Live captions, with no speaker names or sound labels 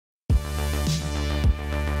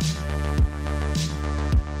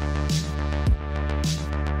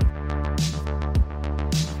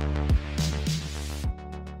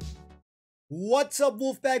What's up,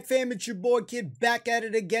 Wolfpack fam? It's your boy Kid back at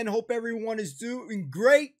it again. Hope everyone is doing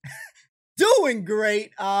great. Doing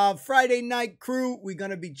great. Friday night crew, we're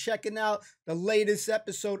going to be checking out the latest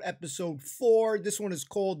episode, episode 4. This one is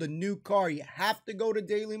called The New Car. You have to go to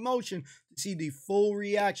Daily Motion to see the full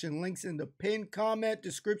reaction. Links in the pinned comment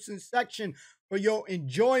description section for your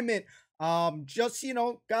enjoyment. Just,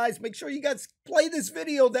 guys, make sure you guys play this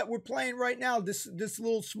video that we're playing right now. This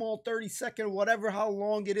little small 30-second, whatever, how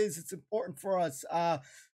long it is, it's important for us.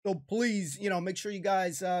 So please, make sure you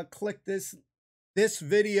guys click this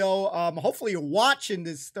video. Hopefully you're watching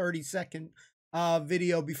this 30-second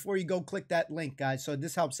video before you go click that link, guys. So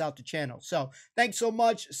this helps out the channel. So thanks so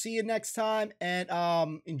much. See you next time,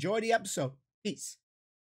 and enjoy the episode. Peace.